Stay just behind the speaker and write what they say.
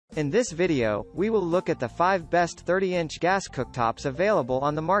In this video, we will look at the 5 best 30-inch gas cooktops available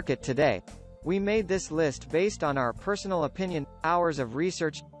on the market today. We made this list based on our personal opinion, hours of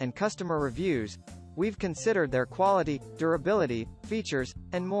research, and customer reviews. We've considered their quality, durability, features,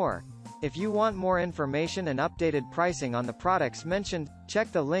 and more. If you want more information and updated pricing on the products mentioned,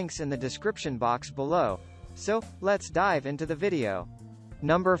 check the links in the description box below. So, let's dive into the video.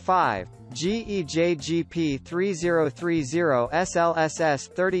 Number 5. GEJGP 3030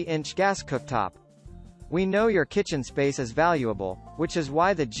 SLSS 30-inch gas cooktop. We know your kitchen space is valuable, which is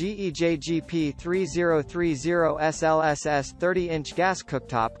why the GEJGP 3030 SLSS 30-inch gas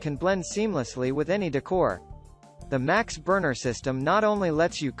cooktop can blend seamlessly with any decor. The Max burner system not only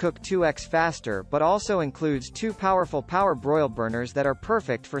lets you cook 2x faster but also includes 2 powerful power broil burners that are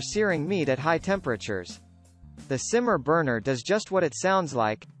perfect for searing meat at high temperatures. The simmer burner does just what it sounds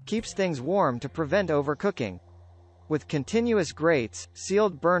like, keeps things warm to prevent overcooking. With continuous grates,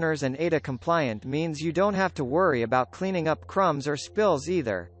 sealed burners and ADA compliant means you don't have to worry about cleaning up crumbs or spills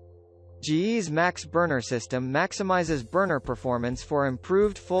either. GE's Max burner system maximizes burner performance for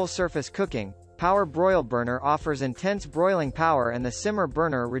improved full-surface cooking. Power broil burner offers intense broiling power and the simmer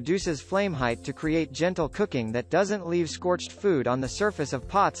burner reduces flame height to create gentle cooking that doesn't leave scorched food on the surface of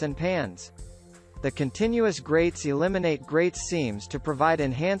pots and pans. The continuous grates eliminate grate seams to provide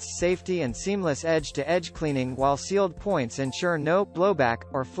enhanced safety and seamless edge-to-edge cleaning, while sealed points ensure no blowback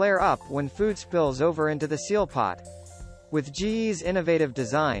or flare up when food spills over into the seal pot. With GE's innovative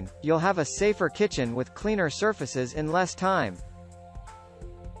design, you'll have a safer kitchen with cleaner surfaces in less time.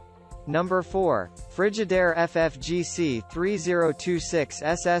 Number 4. Frigidaire FFGC 3026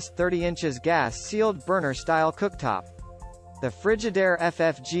 SS 30 inches gas sealed burner style cooktop. The Frigidaire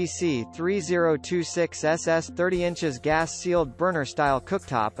FFGC 3026 SS 30 inches gas sealed burner style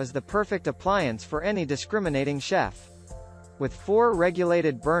cooktop is the perfect appliance for any discriminating chef. With 4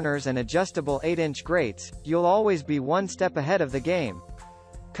 regulated burners and adjustable 8-inch grates, you'll always be one step ahead of the game.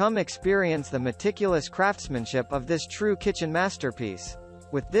 Come experience the meticulous craftsmanship of this true kitchen masterpiece.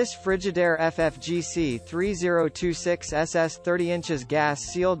 With this Frigidaire FFGC 3026 SS 30 inches gas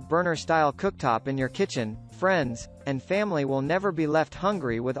sealed burner style cooktop in your kitchen, friends and family will never be left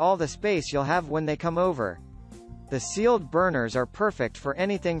hungry with all the space you'll have when they come over. The sealed burners are perfect for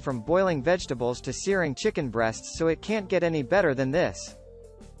anything from boiling vegetables to searing chicken breasts, so it can't get any better than this.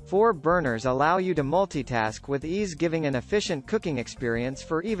 4 burners allow you to multitask with ease, giving an efficient cooking experience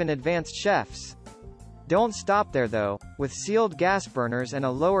for even advanced chefs. Don't stop there though. With sealed gas burners and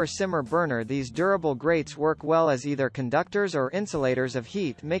a lower simmer burner, these durable grates work well as either conductors or insulators of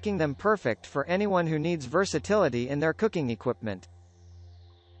heat, making them perfect for anyone who needs versatility in their cooking equipment.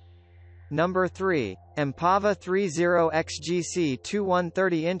 Number 3. Empava 30XGC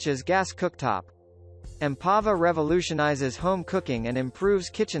 2130 inches gas cooktop. Empava revolutionizes home cooking and improves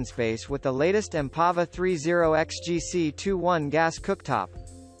kitchen space with the latest Empava 30XGC 21 gas cooktop.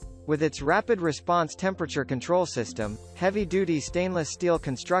 With its rapid response temperature control system, heavy-duty stainless steel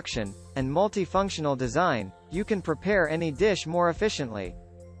construction, and multifunctional design, you can prepare any dish more efficiently.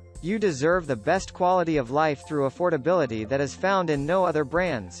 You deserve the best quality of life through affordability that is found in no other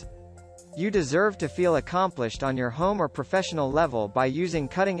brands. You deserve to feel accomplished on your home or professional level by using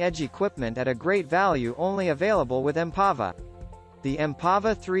cutting-edge equipment at a great value, only available with Empava. The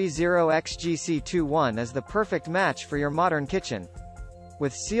Empava 30XGC21 is the perfect match for your modern kitchen.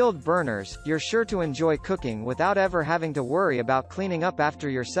 With sealed burners, you're sure to enjoy cooking without ever having to worry about cleaning up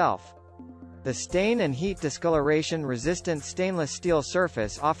after yourself. The stain and heat discoloration-resistant stainless steel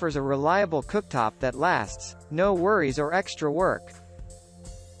surface offers a reliable cooktop that lasts, no worries or extra work.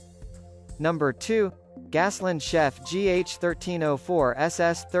 Number 2. GASLAND Chef GH1304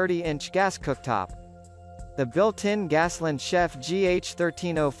 SS 30-inch gas cooktop. The built-in GASLAND Chef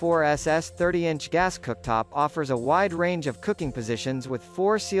GH1304 SS 30-inch gas cooktop offers a wide range of cooking positions with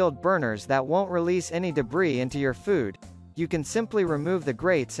 4 sealed burners that won't release any debris into your food. You can simply remove the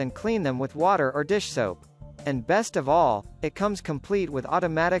grates and clean them with water or dish soap. And best of all, it comes complete with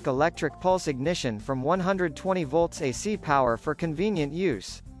automatic electric pulse ignition from 120 volts AC power for convenient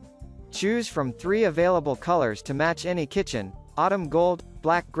use. Choose from 3 available colors to match any kitchen: autumn gold,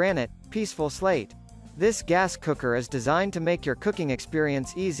 black granite, peaceful slate. This gas cooker is designed to make your cooking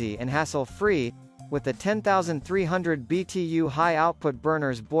experience easy and hassle-free. With the 10,300 BTU high-output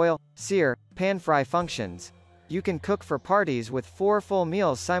burners boil, sear, pan-fry functions, you can cook for parties with 4 full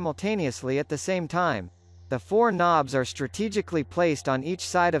meals simultaneously at the same time. The 4 knobs are strategically placed on each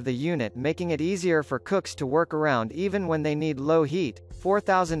side of the unit, making it easier for cooks to work around even when they need low heat,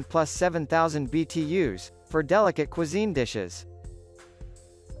 4,000 plus 7,000 BTUs, for delicate cuisine dishes.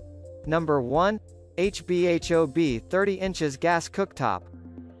 Number 1. HBHOB 30 inches gas cooktop.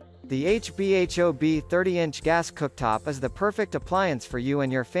 The HBHOB 30-inch gas cooktop is the perfect appliance for you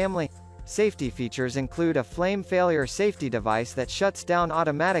and your family. Safety features include a flame failure safety device that shuts down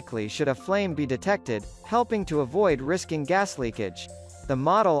automatically should a flame be detected, helping to avoid risking gas leakage. The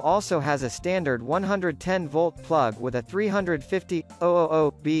model also has a standard 110-volt plug with a 350,000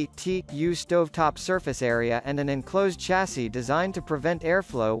 BTU stovetop surface area and an enclosed chassis designed to prevent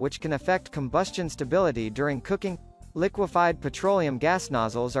airflow, which can affect combustion stability during cooking. Liquefied petroleum gas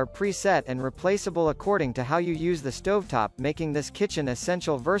nozzles are preset and replaceable according to how you use the stovetop, making this kitchen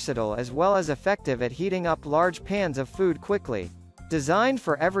essential versatile as well as effective at heating up large pans of food quickly. Designed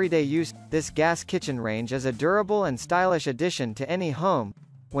for everyday use, this gas kitchen range is a durable and stylish addition to any home.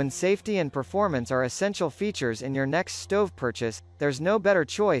 When safety and performance are essential features in your next stove purchase, there's no better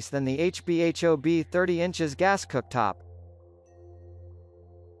choice than the HBHOB 30 inches gas cooktop.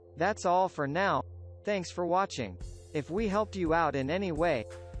 That's all for now. Thanks for watching. If we helped you out in any way,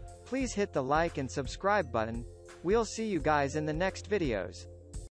 please hit the like and subscribe button. We'll see you guys in the next videos.